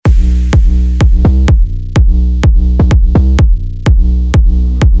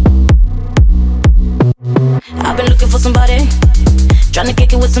tryna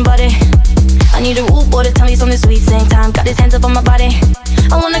kick it with somebody. I need a rude boy to tell me something sweet. Same time, got his hands up on my body.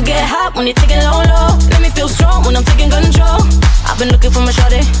 I wanna get hot when you're taking low, low. Let me feel strong when I'm taking control. I've been looking for my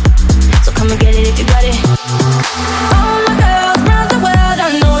shorty, so come and get it if you got it. All my girls round the world,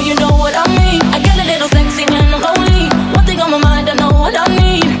 I know you know what I mean. I get a little sexy when I'm lonely. One thing on my mind, I know what I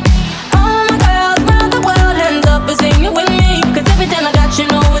need. All my girls round the world, hands up and sing it with me. Cause everything I got, you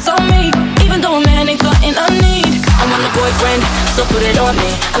know it's on me. Even though a man ain't something I need. I want a boyfriend, so put it on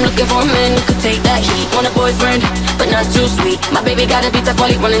me. I'm looking for a man who could take that heat. Want a boyfriend, but not too sweet. My baby gotta be tough while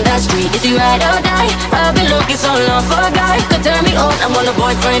he running that street. Is he ride or die? I've been looking so long for a guy could turn me on. I want a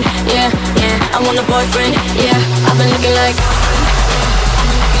boyfriend, yeah, yeah. I want a boyfriend, yeah. I've been looking like.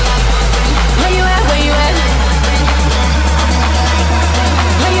 Where you at? Where you at?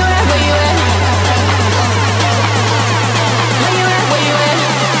 Where you at? Where you at? Where you at? Where you at?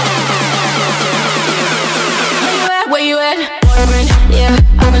 Where you at? Where you at? Boyfriend, yeah.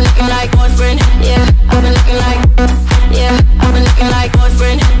 I've been looking like boyfriend, yeah. I've been looking like, yeah. I've been looking like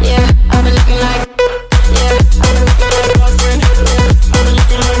boyfriend, yeah. I've been looking like, yeah. I've been looking like boyfriend, yeah. I've been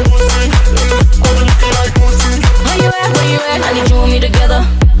looking like boyfriend, yeah. I've been looking like boyfriend. Where you at? Where you at? I need you and me together.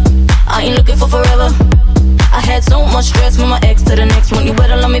 I ain't looking for forever. I had so much stress from my ex to the next one. You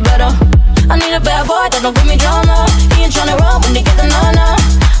better love me better. I need a bad boy that don't give me drama. He ain't tryna run when they get the nana.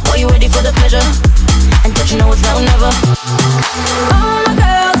 Boy, you ready for the pleasure? And don't you know it's now or never? All my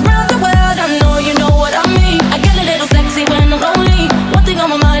girls round the world, I know you know what I mean. I get a little sexy when I'm lonely. One thing on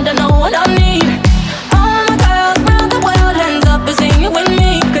my mind, I know what I need. All my girls round the world, hands up and sing it with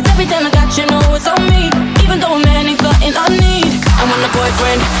me. Cause everything I got, you know it's on me. Even though a man ain't something I need. I want a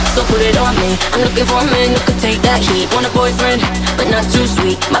boyfriend, so put it on me. I'm looking for a man who could take that heat. Want a boyfriend, but not too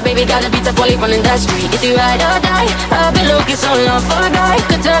sweet. My baby gotta be tough while he running that street. Is he ride or die? I've been looking so long for a guy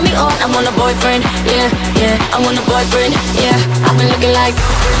could turn me on. I want a boyfriend, yeah, yeah. I want a boyfriend, yeah. I've been looking like,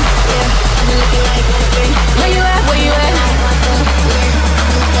 yeah. I've been looking like boyfriend. Where you at? Where you at?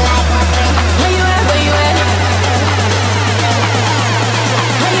 Where you at? Where you at?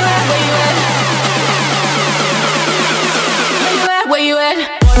 Where you at? Where you at? Where you at?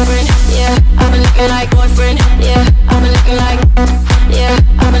 Boyfriend, yeah. I've been looking like boyfriend, yeah. I've been looking like, yeah.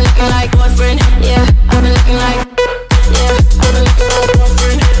 I've been looking like boyfriend, yeah. I've been looking like, yeah. I've been looking like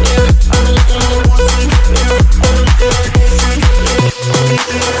boyfriend, yeah. I've been looking like boyfriend, yeah. I've been looking like boyfriend,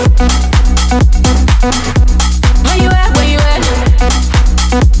 yeah. Where you at? Where you at? Where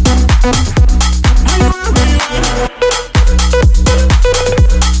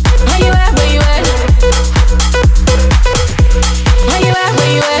you at? Where you at? Where you at? Where you at? Where you at?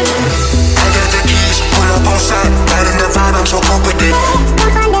 Where you at? I got the keys, pull up on site, right in the vibe, I'm so cool with it. You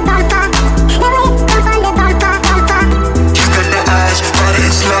got the eyes, body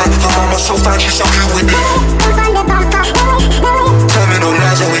is light, your mama so fine, she's so cute with it. Tell me no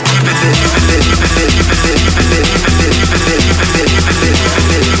lies, and we keep it lit, keep it lit, keep it lit, keep it lit, keep it lit, keep it lit, keep it lit, keep it lit, keep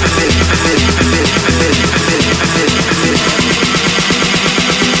it lit, keep it lit, keep it lit, keep it lit, keep it lit, keep it lit, keep it lit, keep it lit.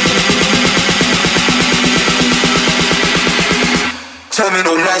 Tell me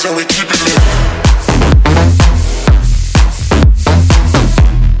no lies and we keep it lit.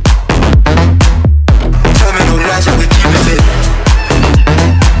 Tell me no lies and we keep it lit.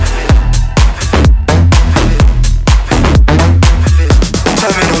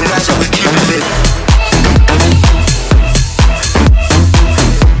 Tell me no lies and we keep it lit.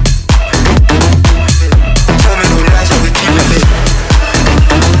 Tell me no lies and we keep it lit.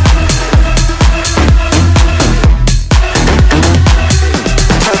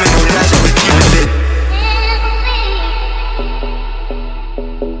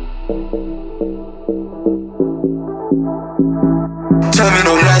 Tell me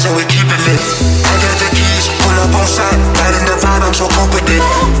no lies and we keep it lit. I got the keys, pull up on site, right in the vibe, I'm so cool with it. You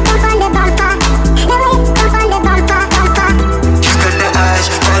got the eyes,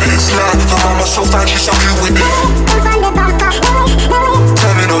 body is light, your mama so fine, she's so cute with it.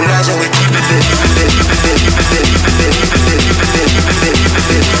 Tell me no lies and we keep it lit, keep it lit, keep it lit, keep it lit, keep it lit, keep it lit, keep it lit, keep it lit, keep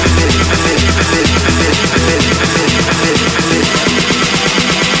it lit, keep it lit, keep it lit, keep it lit, keep it lit, keep it lit, keep it lit, keep it lit, keep it lit.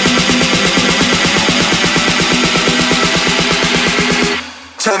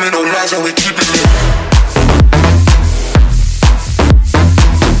 Tell me no lies and we keep it lit.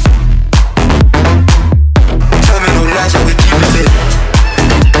 Tell me no lies and we keep it lit.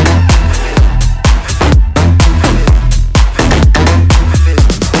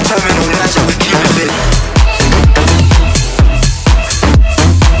 Tell me no lies and we keep it lit.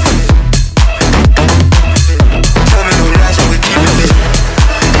 Tell me no lies and we keep it lit.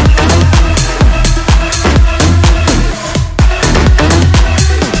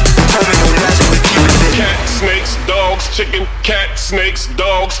 Tell me no lies.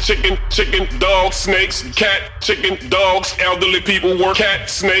 chicken, dogs, snakes, cat, chicken, dogs, elderly people work. Cat,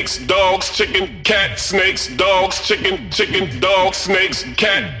 snakes, dogs, chicken, cat, snakes, dogs, chicken, dogs, snakes,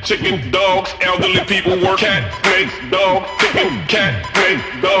 cat, chicken, dogs, elderly people work. Cat, snakes, dog, chicken, cat, snakes,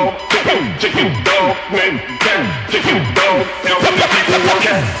 dog, chicken, dog, snake, cat, chicken, dog, elderly people work.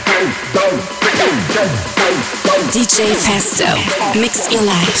 Cat, snakes, dog, chicken, cat, snakes, dog. DJFESTO, mix your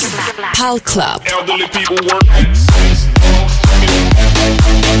life. PALCLUB. Elderly people work. Cat, snakes, dogs, chicken, dogs,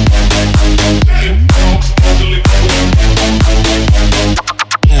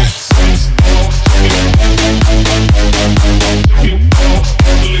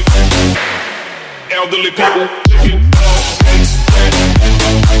 elderly people. Elderly people, chicken, dogs, snakes, cat,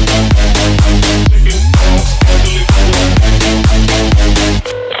 chicken, dogs, elderly people,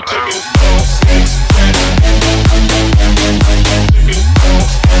 chicken, dogs, snakes, cat, chicken,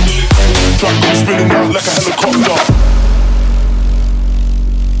 dogs, elderly people. Track goes spinning out like a helicopter.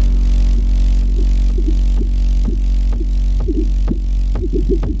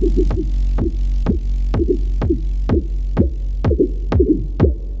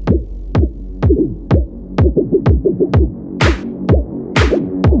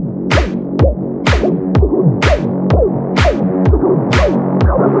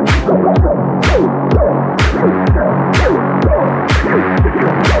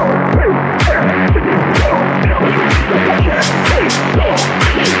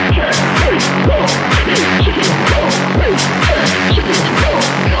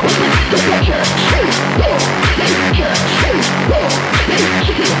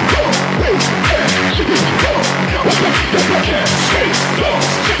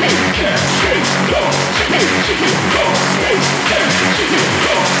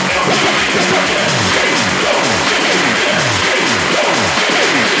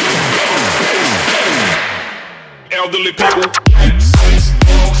 Elderly people, cat, snakes,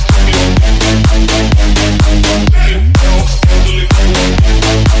 dogs, chicken, dogs, elderly people,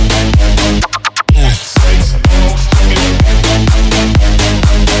 cat, snakes, dogs, chicken, dogs,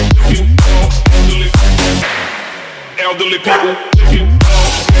 elderly people, chicken, dogs, snakes, cat, chicken, dogs, elderly people, chicken,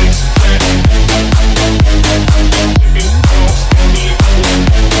 dogs, snakes, cat.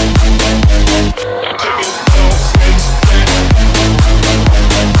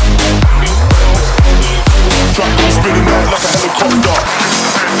 Track goes spinning out like a helicopter.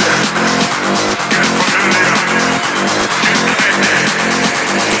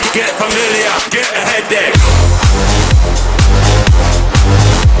 Get familiar, get a headache.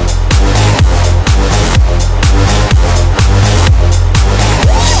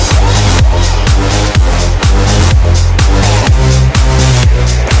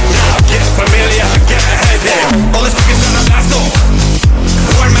 Now get familiar, get a headache. All the speakers gonna blast off.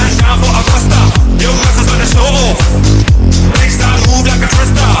 One man down for a buster. Young masses gonna show off. Big style move like a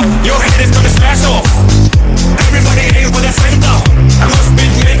twister. Your head is gonna smash off. Everybody aim for the center. I must be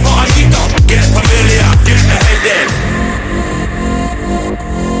made for a heater. Get familiar, get a headache.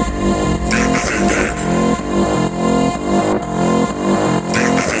 Get a headache. Get a headache.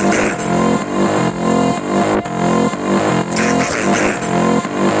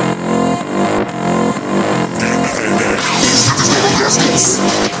 Get a headache. Get a headache. These niggas gonna blast off. One man down for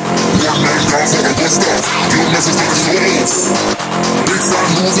a buster. Your message gonna show off. Big time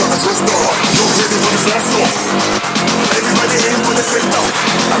moves like a twister. Your head is gonna flash off. Everybody aim for the center.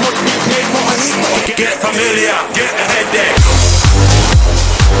 I must be made for a heater. Get familiar, get a headache.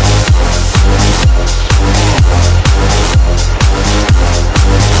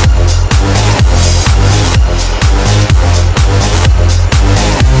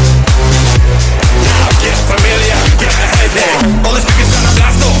 Now get familiar, get a headache. All the speakers gonna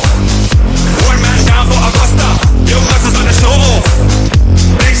blast off. One man down for a buster. Your muscles gonna show off.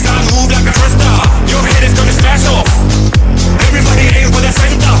 Big style move like a twister. Your head is gonna smash off. Everybody aim for the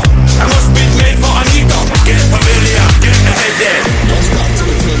center. I must be made for a heater. Get familiar, get a headache.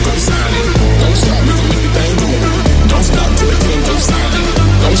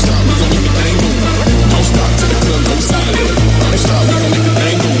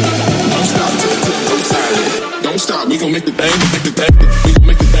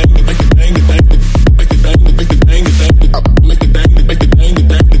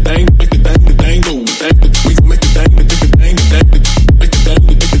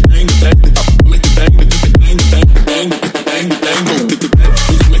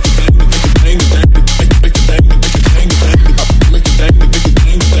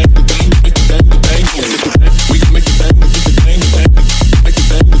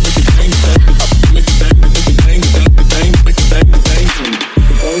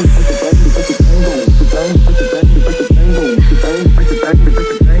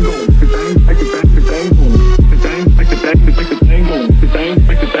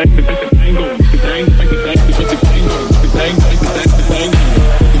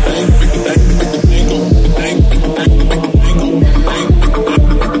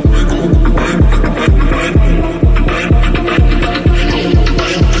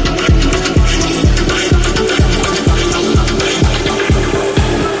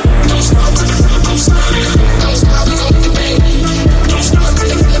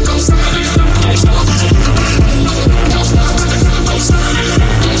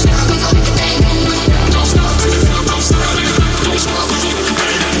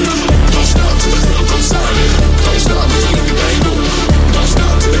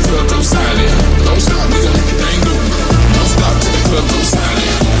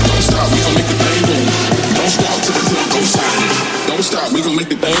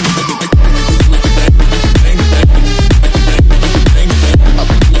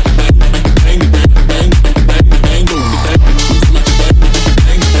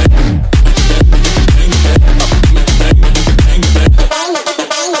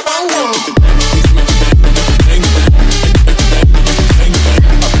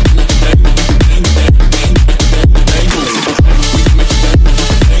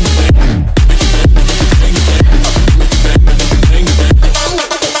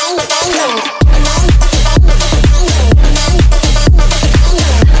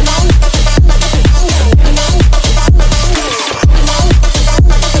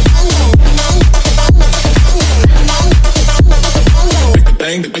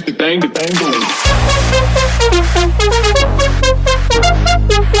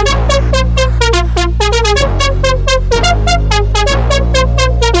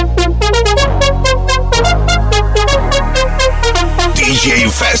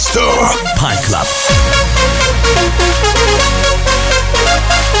 DJFESTO PALCLUB.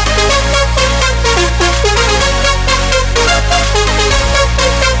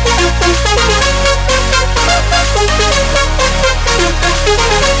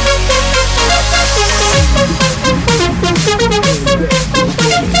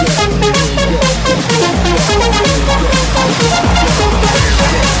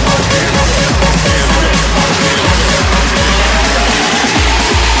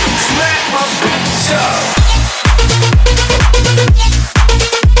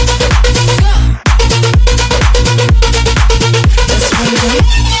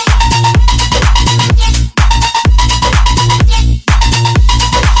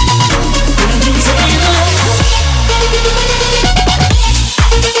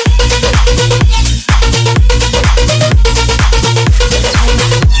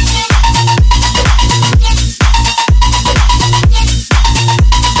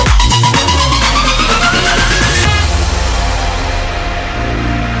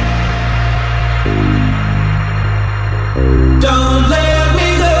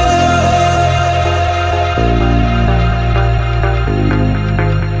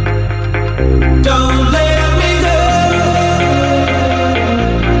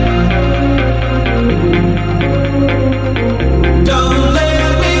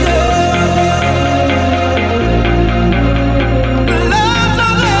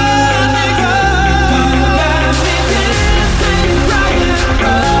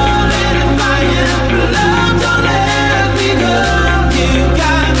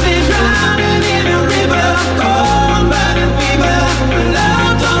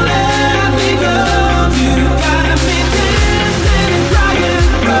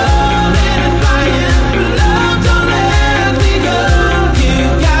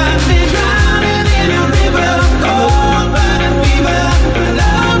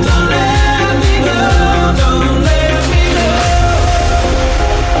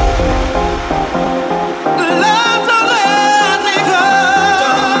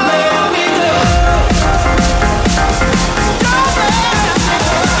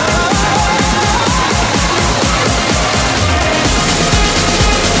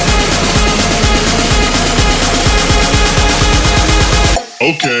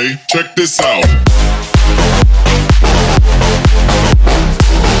 Okay, check this out.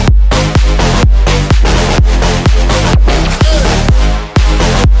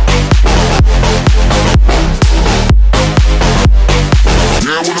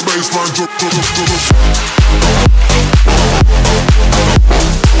 Yeah, when the bassline drop.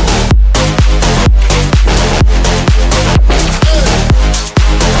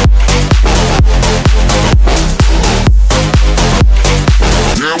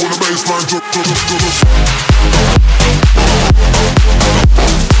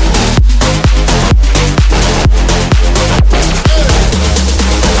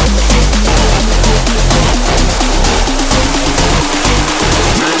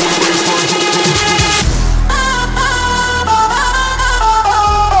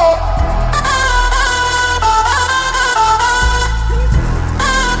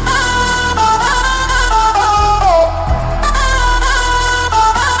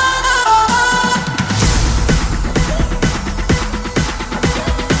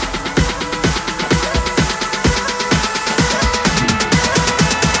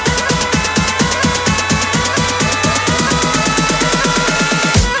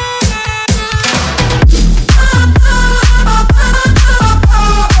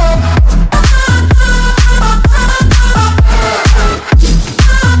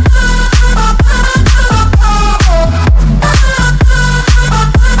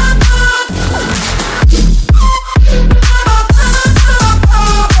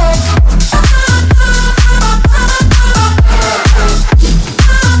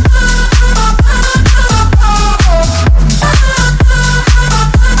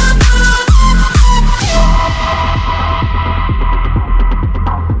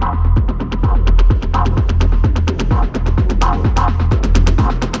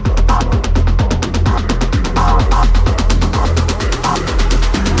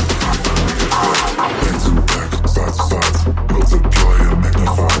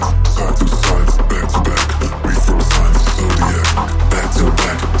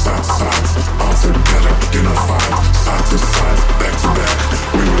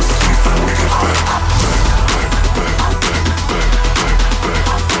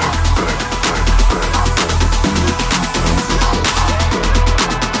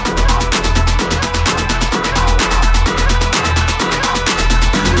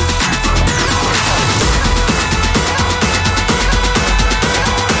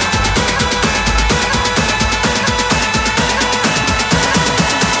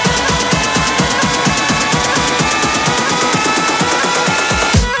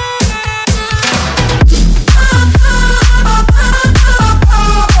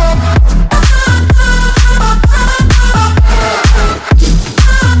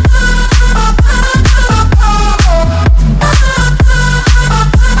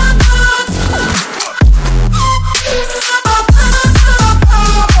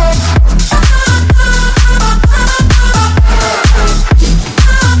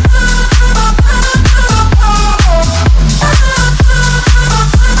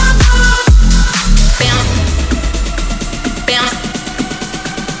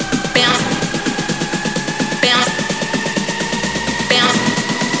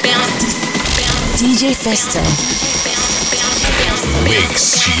 DJFESTO.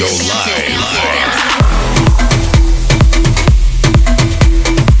 Mix your life.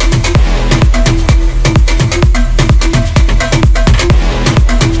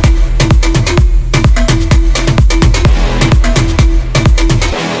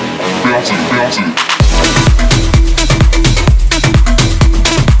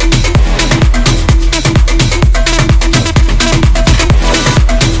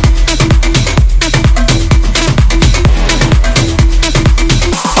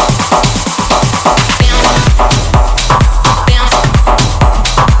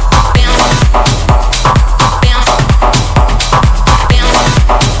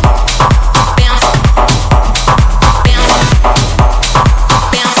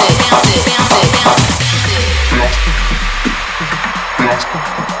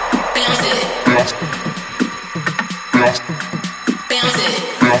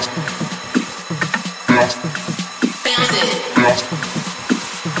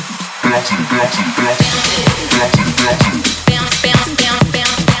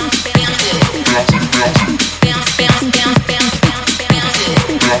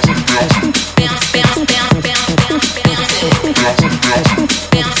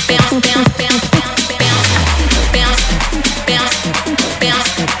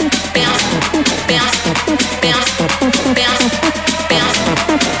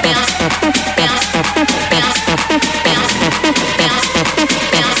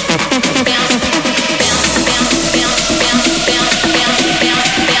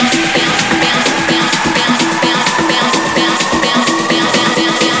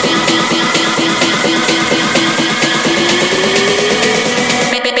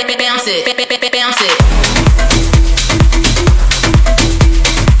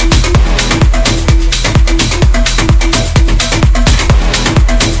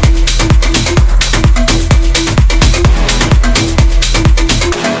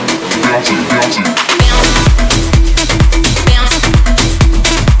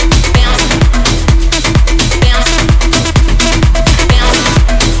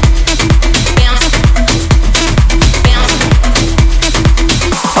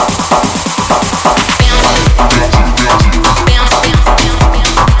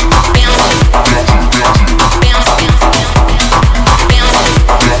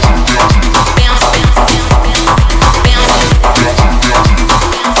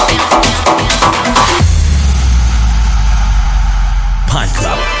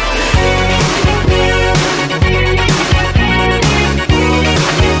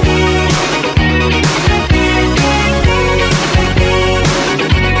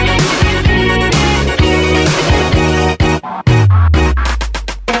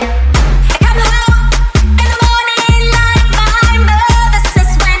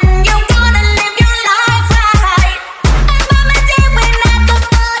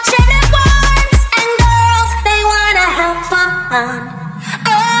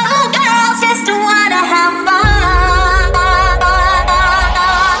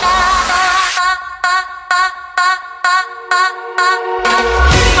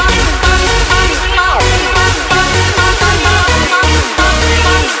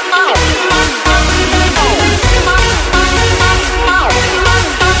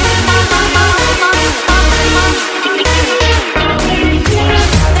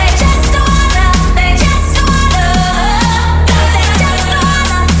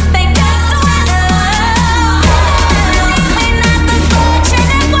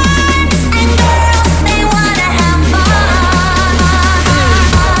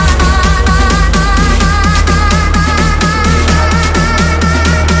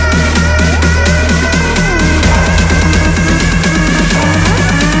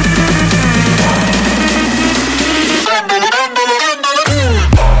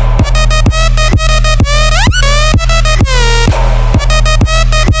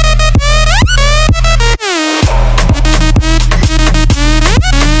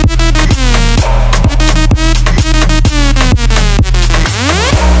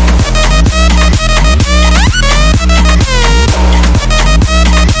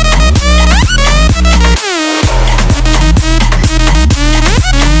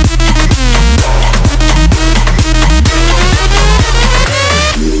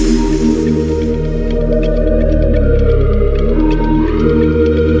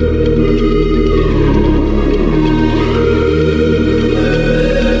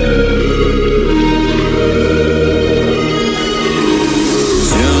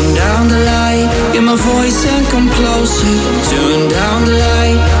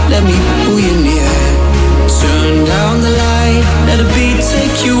 Let a beat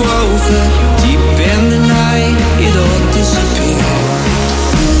take you over deep in the night.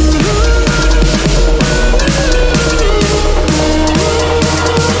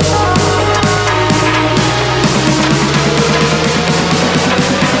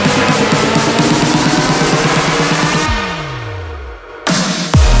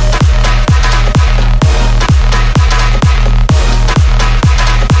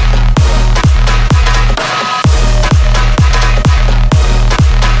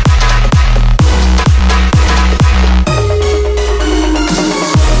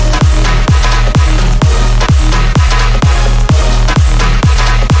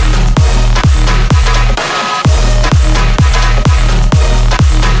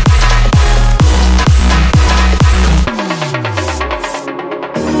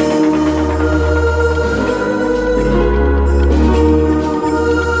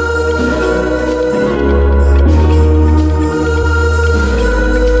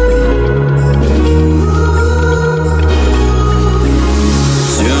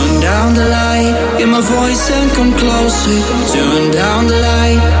 my voice and come closer. Turn down the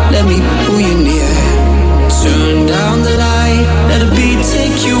light, let me pull you near. Turn down the light, let the beat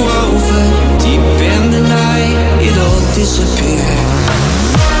take you over. Deep in the night, it all disappear.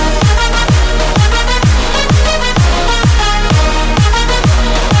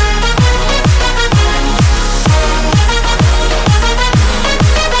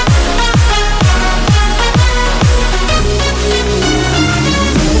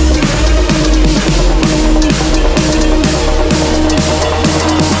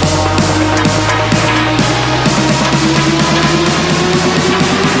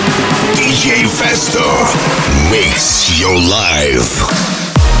 DJFESTO, mix your life.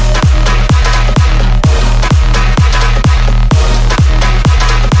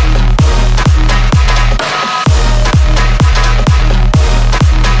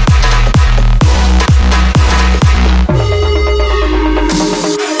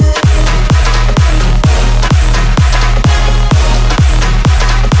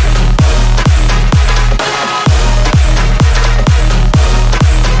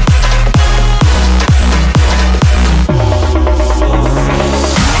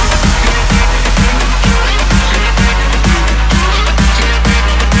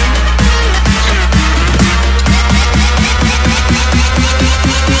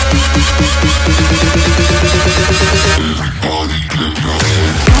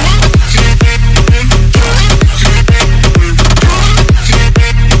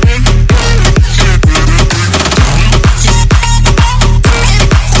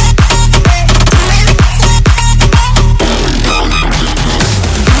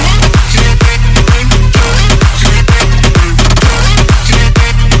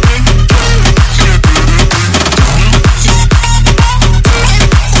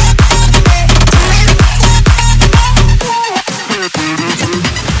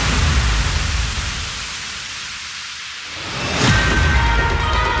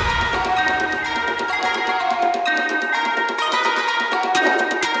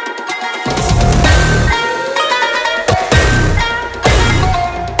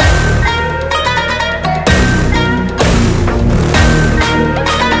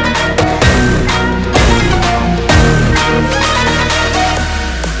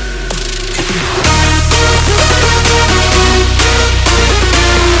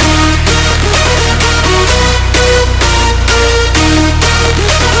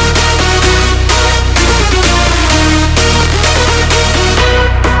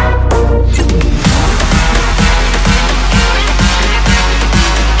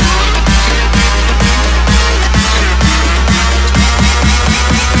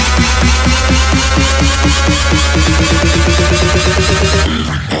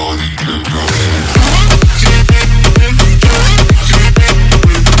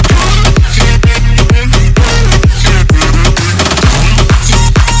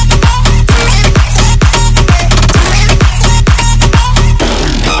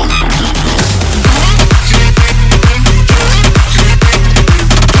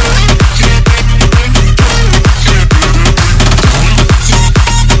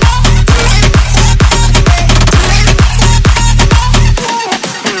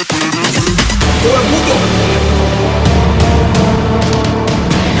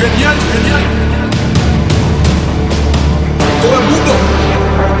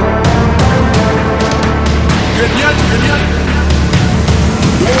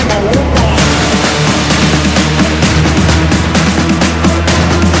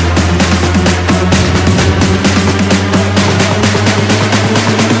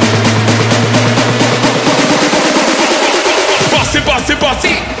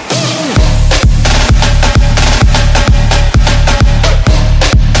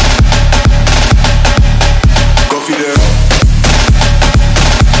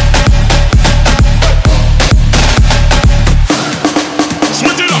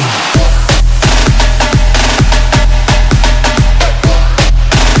 Switch it up.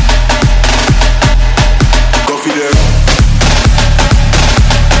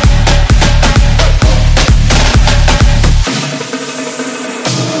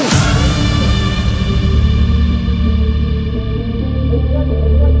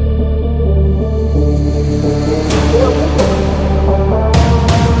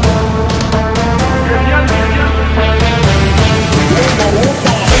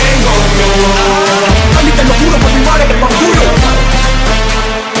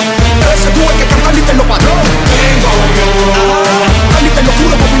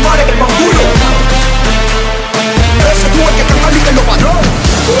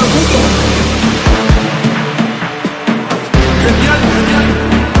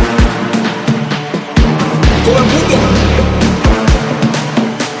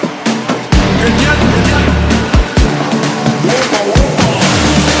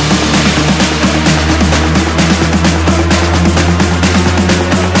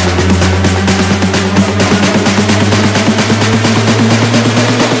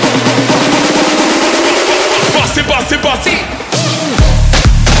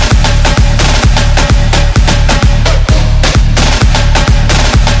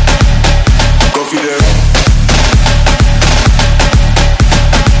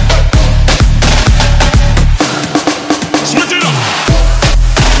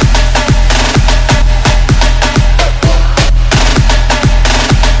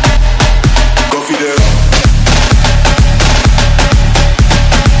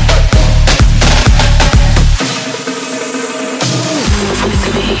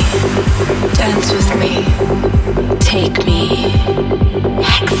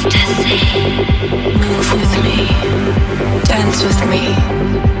 Move with me, dance with me,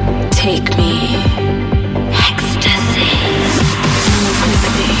 take me, ecstasy. Move with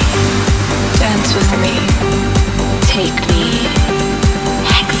me, dance with me, take me,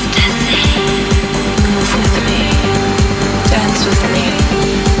 ecstasy. Move with me, dance with me,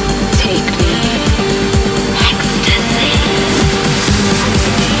 take me, ecstasy. Move with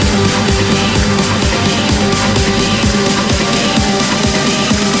me, move with me, move with me, move with me, move with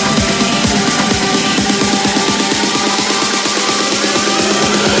me,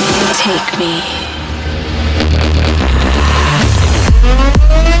 take me.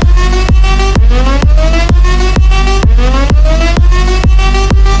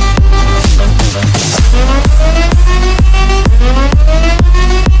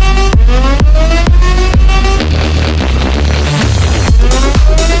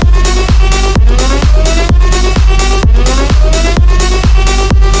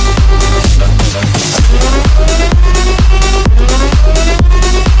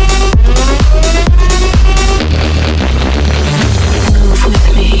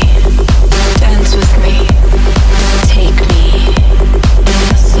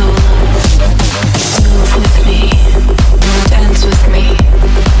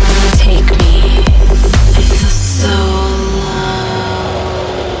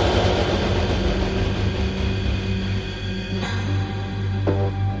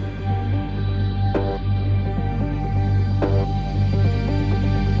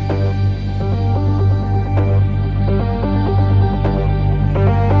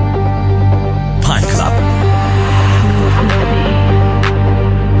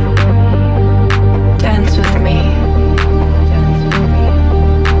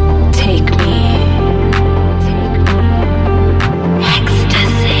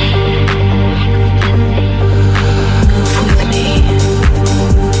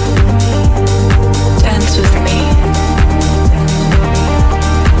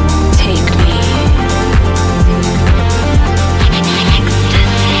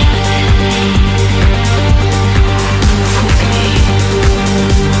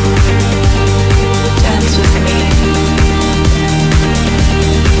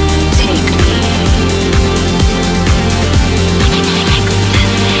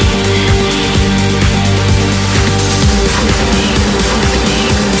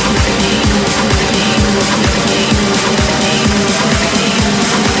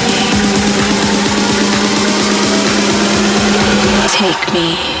 Take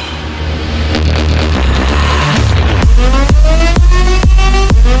me.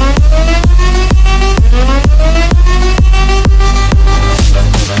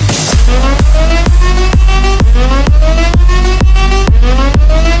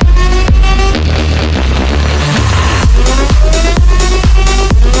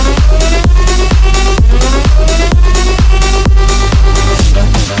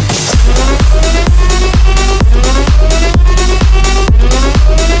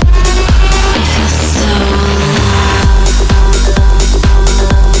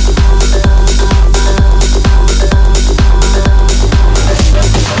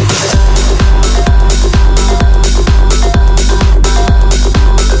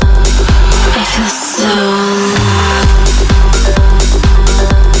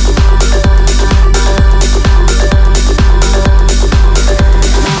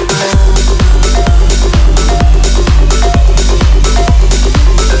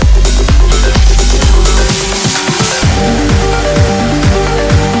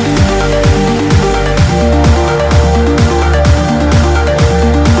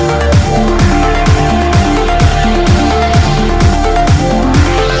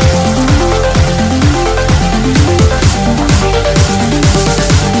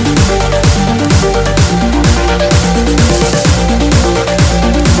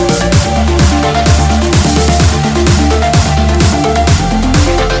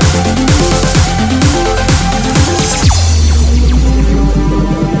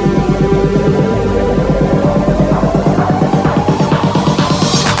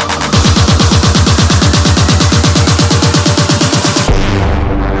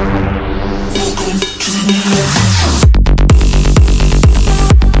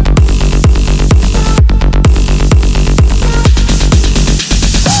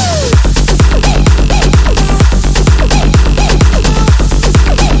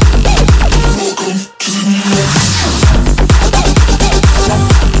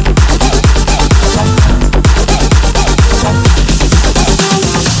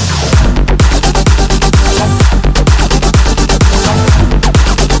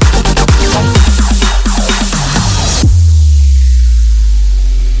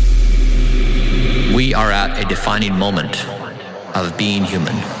 are at a defining moment of being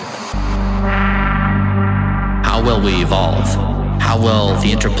human. How will we evolve? How will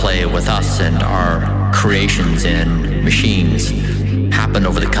the interplay with us and our creations and machines happen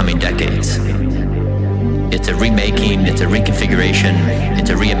over the coming decades? It's a remaking, it's a reconfiguration,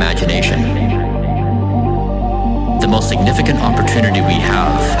 it's a reimagination. The most significant opportunity we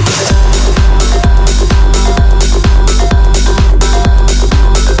have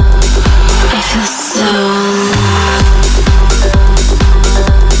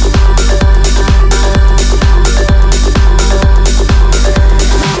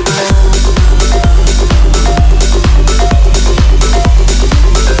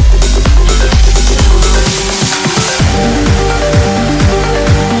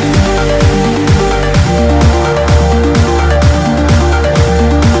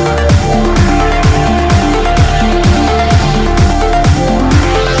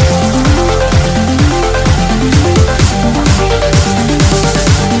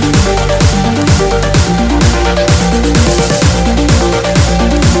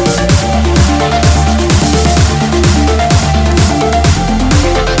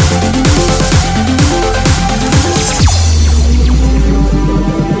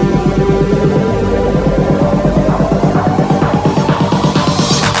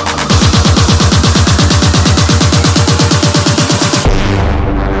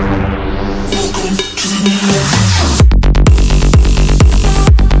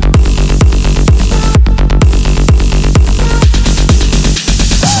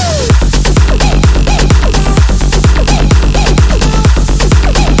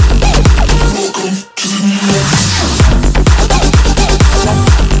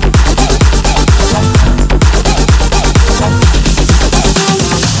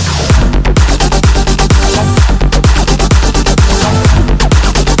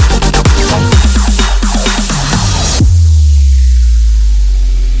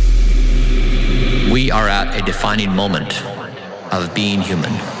defining moment of being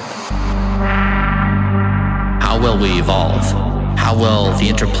human. How will we evolve? How will the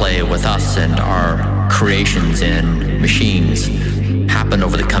interplay with us and our creations and machines happen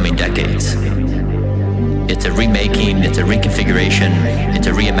over the coming decades? It's a remaking, it's a reconfiguration, it's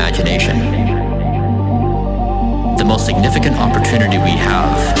a reimagination. The most significant opportunity we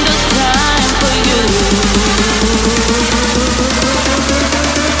have. Time for you.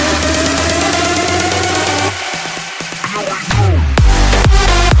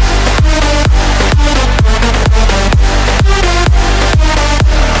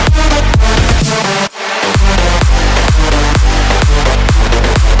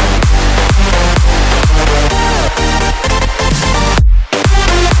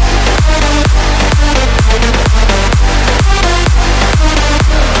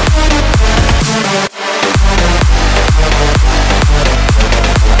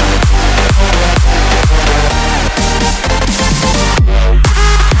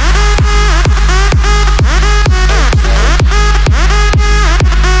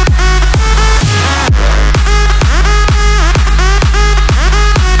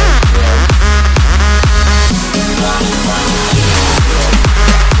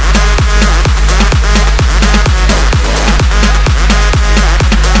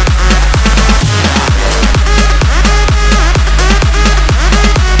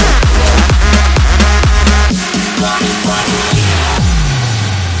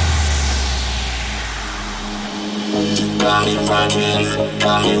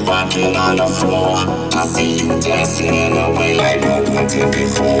 Rocking on the floor, I see you dancing in a way like no one did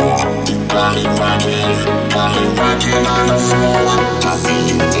before. Body rocking on the floor, I see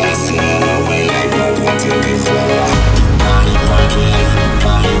you dancing in a way like no one did before. Body rocking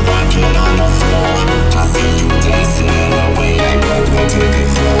on the floor, I see you dancing in a way like no one did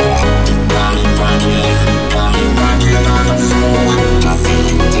before. Body rocking on the floor, I see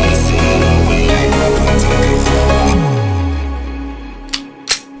you dancing in a way like no one did before.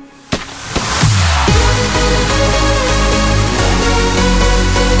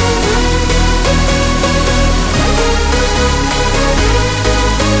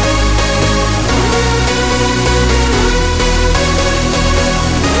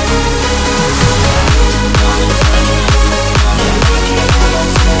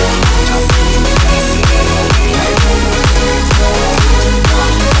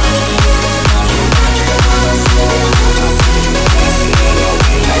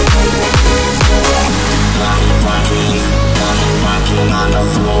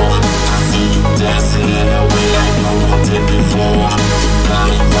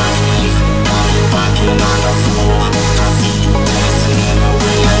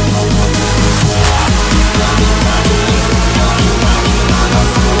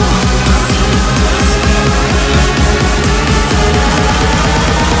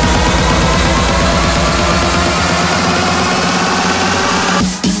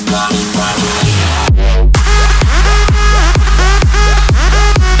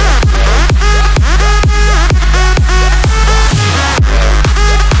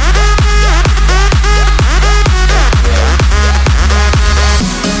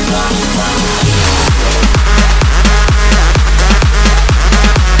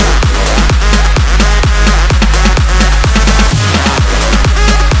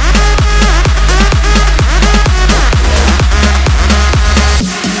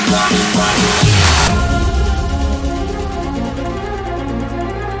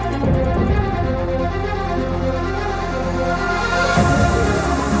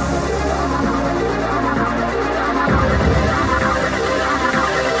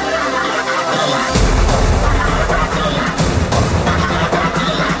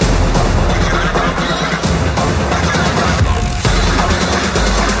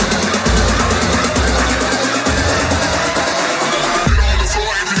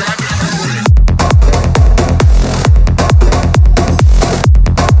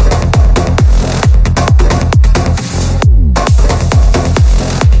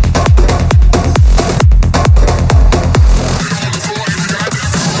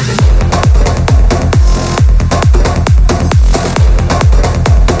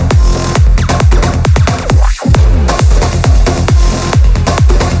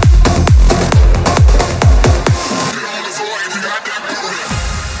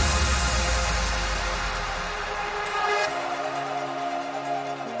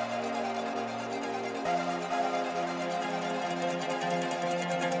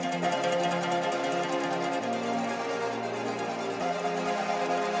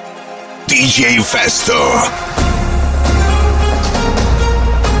 DJFESTO.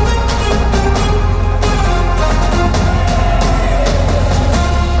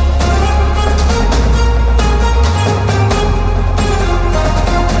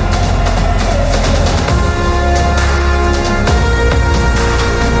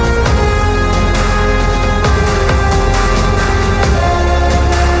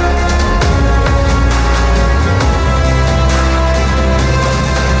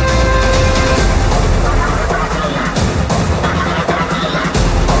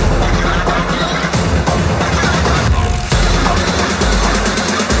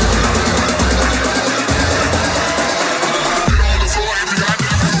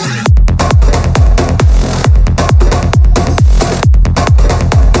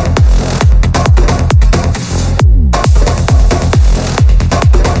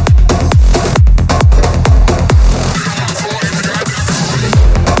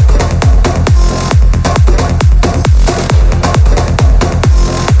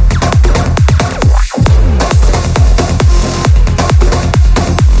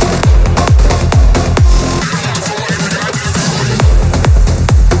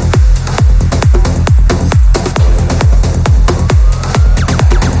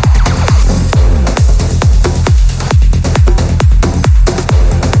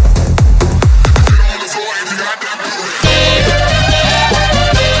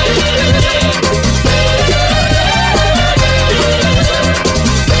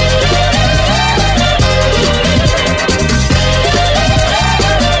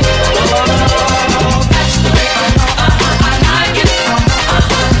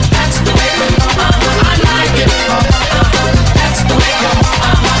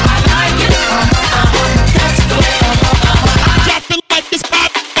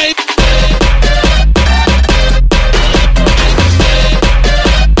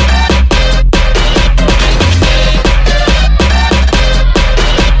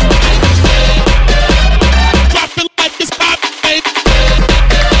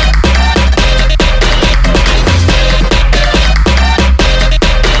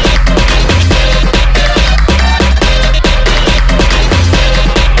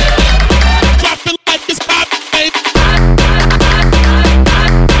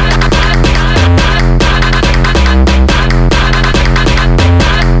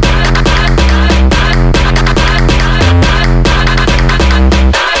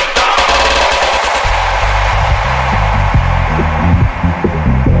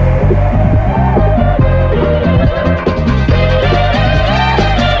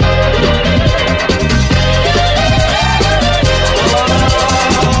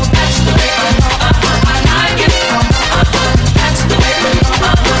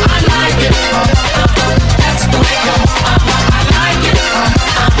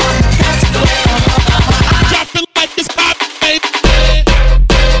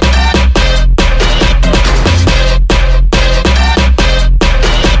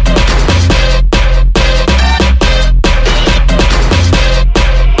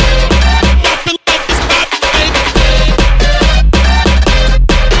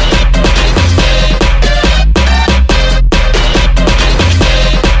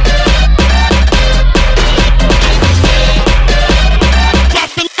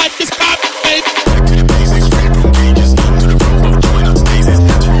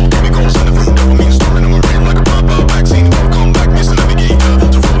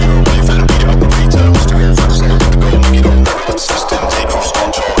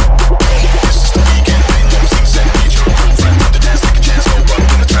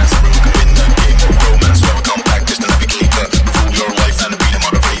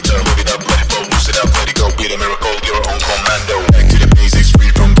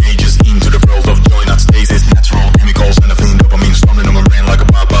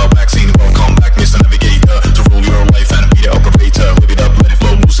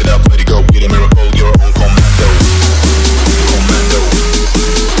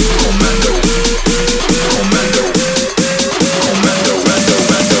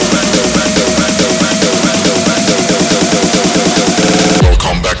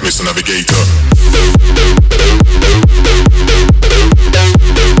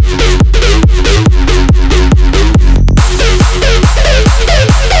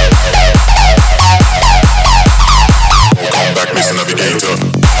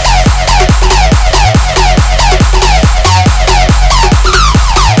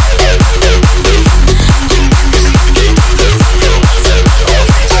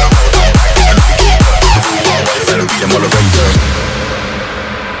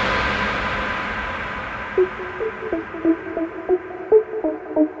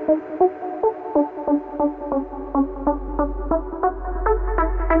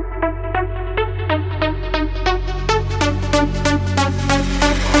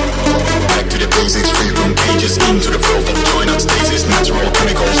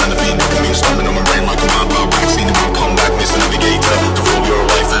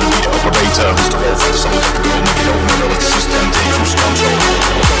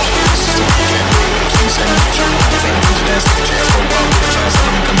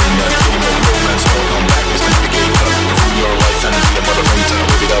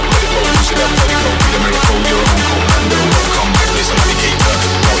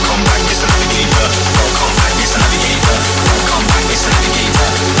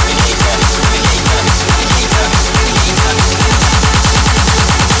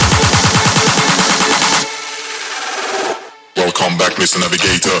 Mr.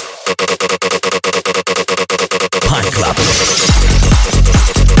 Navigator. PALCLUB.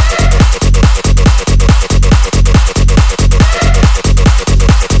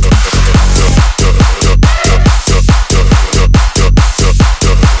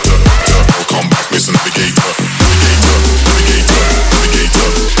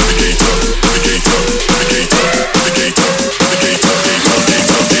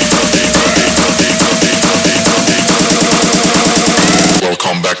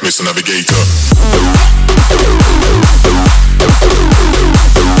 Mr. Navigator.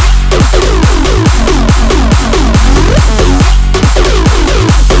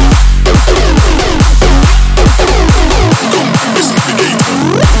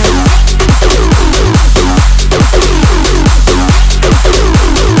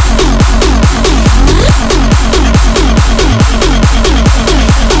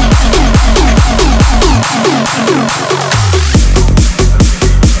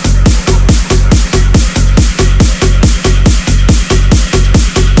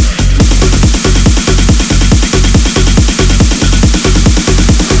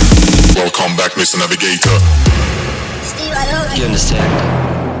 Mr. Navigator. Steve, I don't like You understand?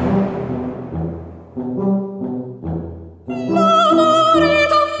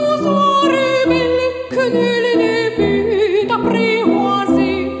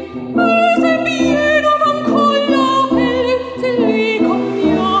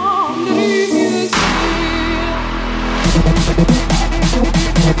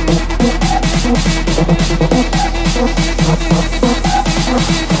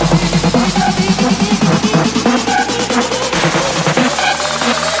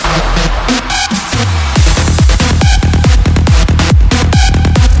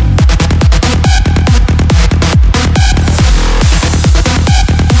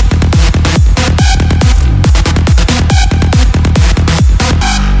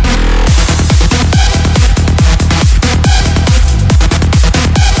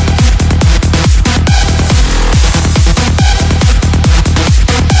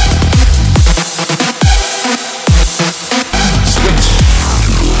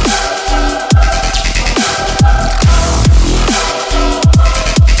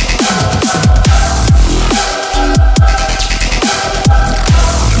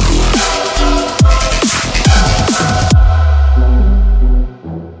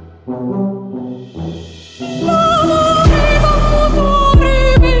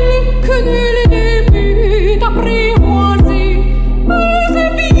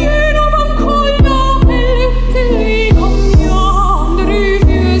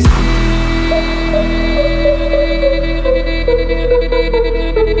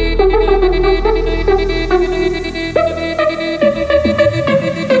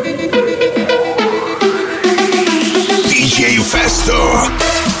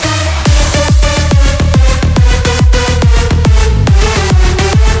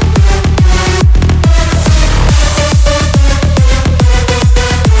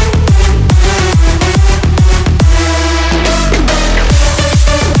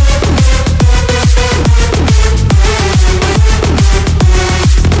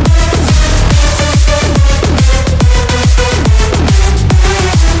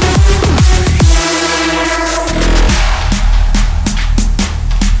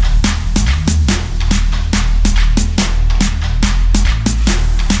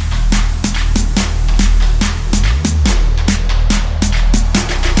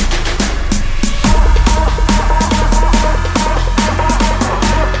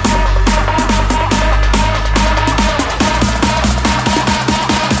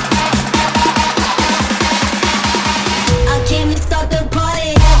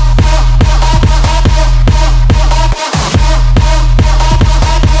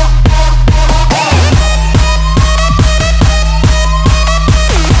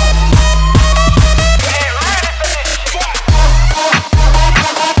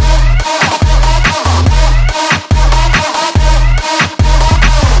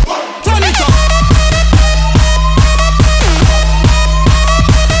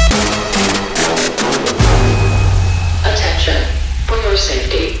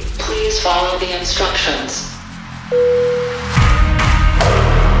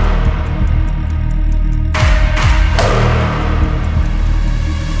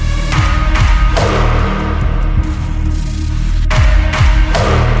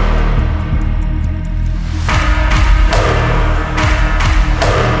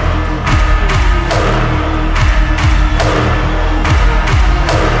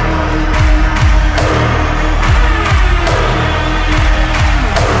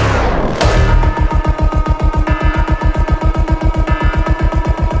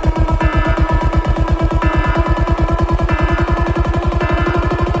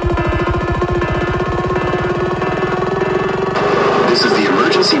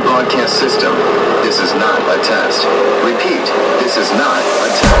 system. This is not a test. Repeat, this is not a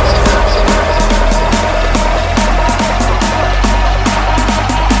test.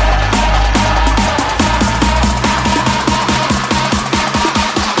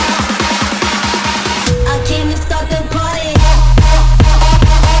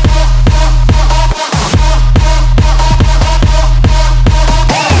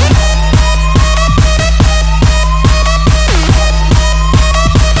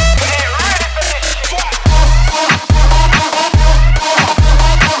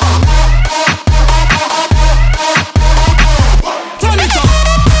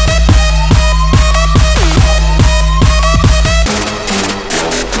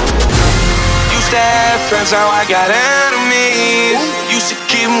 Now I got enemies. Used to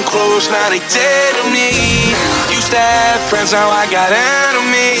keep them close, now they dead to me. Used to have friends, now I got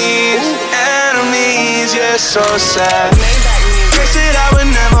enemies. Enemies, yeah, so sad. Guess that I would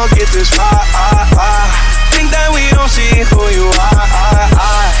never get this far. Think that we don't see who you are.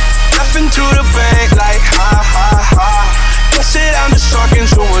 Laughing to the bank like ha. Guess that I'm just talking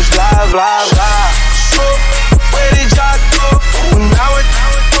too much blah, blah, blah. So, where did y'all go? When I would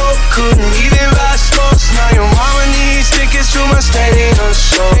go, couldn't even buy smokes. Now your mama needs tickets to my stadium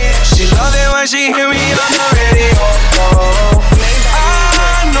show. She love it when she hear me on the radio.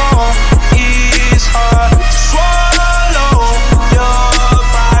 I know it's hard to swallow your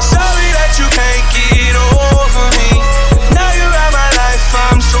pride. Sorry that you can't get over me. Now you're out my life,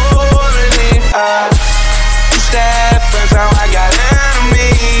 I'm so relieved. I used to have friends, now I got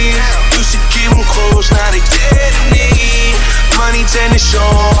enemies. Used to keep them close, now they dead to me. Money tend to show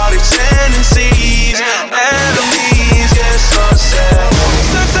all the tendencies. Enemies, yeah, so sad.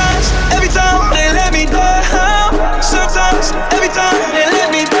 Sometimes, every time they let me down. Sometimes, every time they let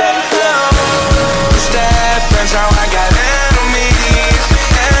me down. Used to have friends, now I got enemies.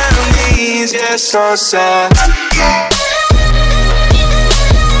 Enemies, yeah, so sad.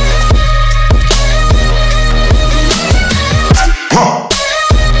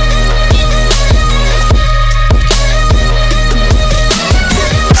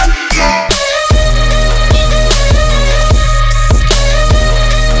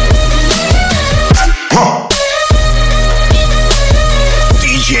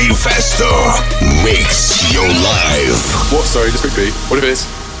 DJFESTO makes your life. What? Sorry, just quick beat. What if it's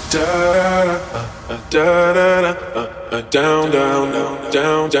down, down, down, down,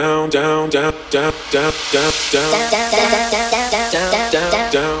 down, down, down, down, down, down,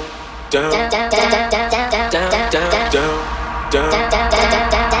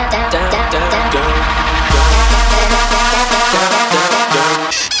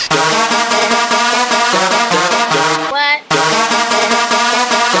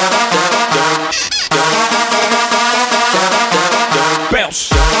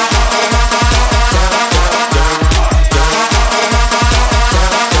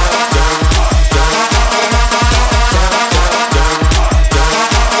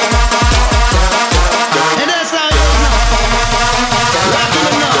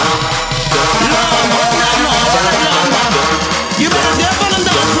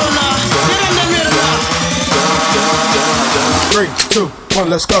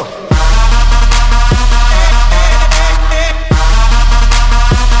 Let's go.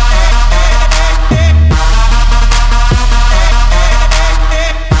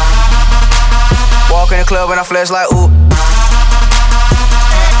 Walk in the club and I flash like ooh.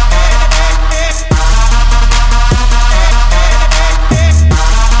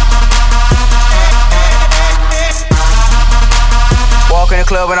 Walk in the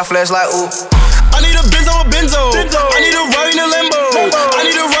club and I flash like ooh. I need a Benzo, a Benzo. I need a Rari in a Lambo. I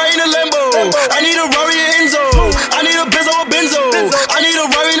need a Rari in a Lambo. I need a Rari in Enzo. I need a Benzo, a Benzo. I need a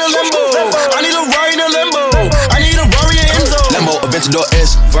Rari in a Lambo. I need a Rari in a Lambo. I need a Rari in Enzo. Lambo, Aventador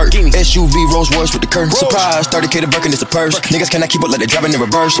S, Vert, SUV, Rolls Royce with the curtain. Surprise, 30K to Birkin, it's a purse. Niggas cannot keep up like they driving in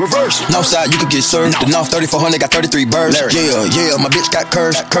reverse. Northside, you could get served. The North 3400 got 33 birds. Yeah, my bitch got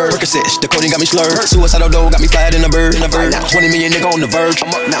curves. Percocets, the coding got me slurred. Suicidal dough got me flying in a bird. 20 million nigga on the verge.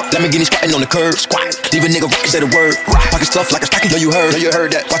 I'm up now. Let me get me squatting on the curb. Leave a nigga rock, say the word. Pocket stuff like a stocking, know you heard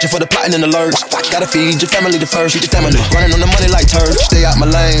that. Watching for the plotting and the lurch. Gotta feed your family the first. Feed your family. Running on the money like turf. Stay out my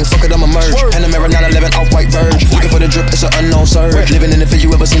lane, fuck it, I'ma merge. Panamera 911 off-white verge. Looking for the drip, it's an unknown surge. Living in the field,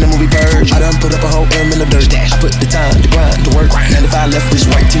 you ever seen the movie Purge? I done put up a whole M in the dirt. I put the time, the grind, the work. 95 left this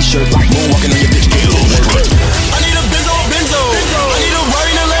white t-shirt. Moonwalking on your bitch, get a little work. I need a Benzo, a Benzo. I need a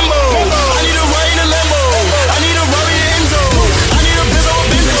Rari in a Lambo. I need a Rari in a Lambo. I need a Rari in Enzo. I need a Benzo, a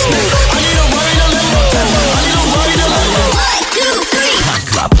Benzo. I need a Rari in a Lambo. I need a Rari in a Lambo. 1, 2, 3.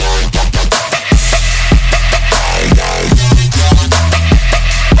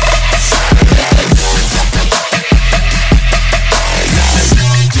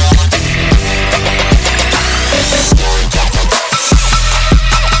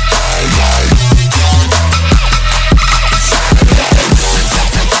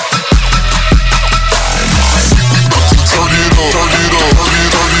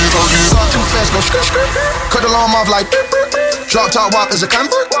 off like drop top walk is a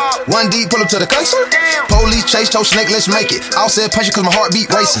convert. One deep, pull up to the concert. Police chase, toe snake, let's make it. All said patient cause my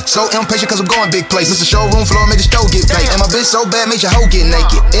heartbeat racing. So impatient cause I'm going big places. Mr. Showroom floor made the stove get baked. And my bitch so bad made your hoe get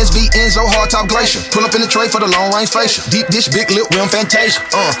naked. SV Enzo, hard top glacier. Pull up in the tray for the long range facial. Deep dish, big lip, rim fantasia.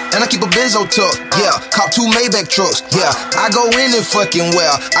 And I keep a Benzo tuck. Yeah, cop 2 Maybach trucks. Yeah, I go in it fucking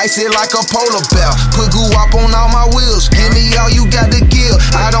well. Ice it like a polar bear. Put goo up on all my wheels. Give me all you got to give.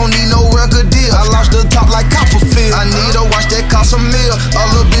 I don't need no record deal. I lost the top like Copperfield. I need a watch that cost a meal. A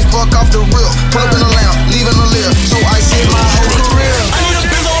little bitch fuck off the real. Pull up in the lamb, leaving the live. So I see my whole career. I need a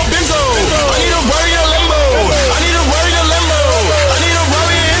Benzo, a Benzo. I need a Rari, a Lambo. I need a Rari, a Lambo. I need a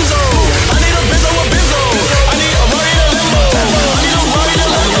Rari, a Enzo. I need a Benzo, a Benzo. I need a Rari, a Lambo. I need a Rari, a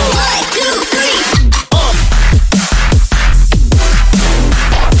Lambo. 1, 2, 3.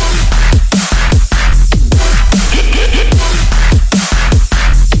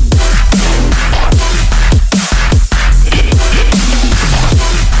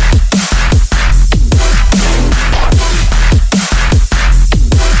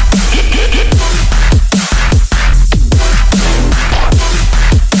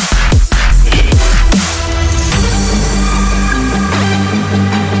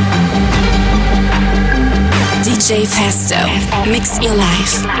 DJFESTO, mix your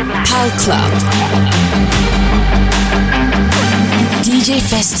life. PALCLUB.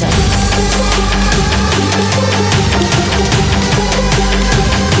 DJFESTO.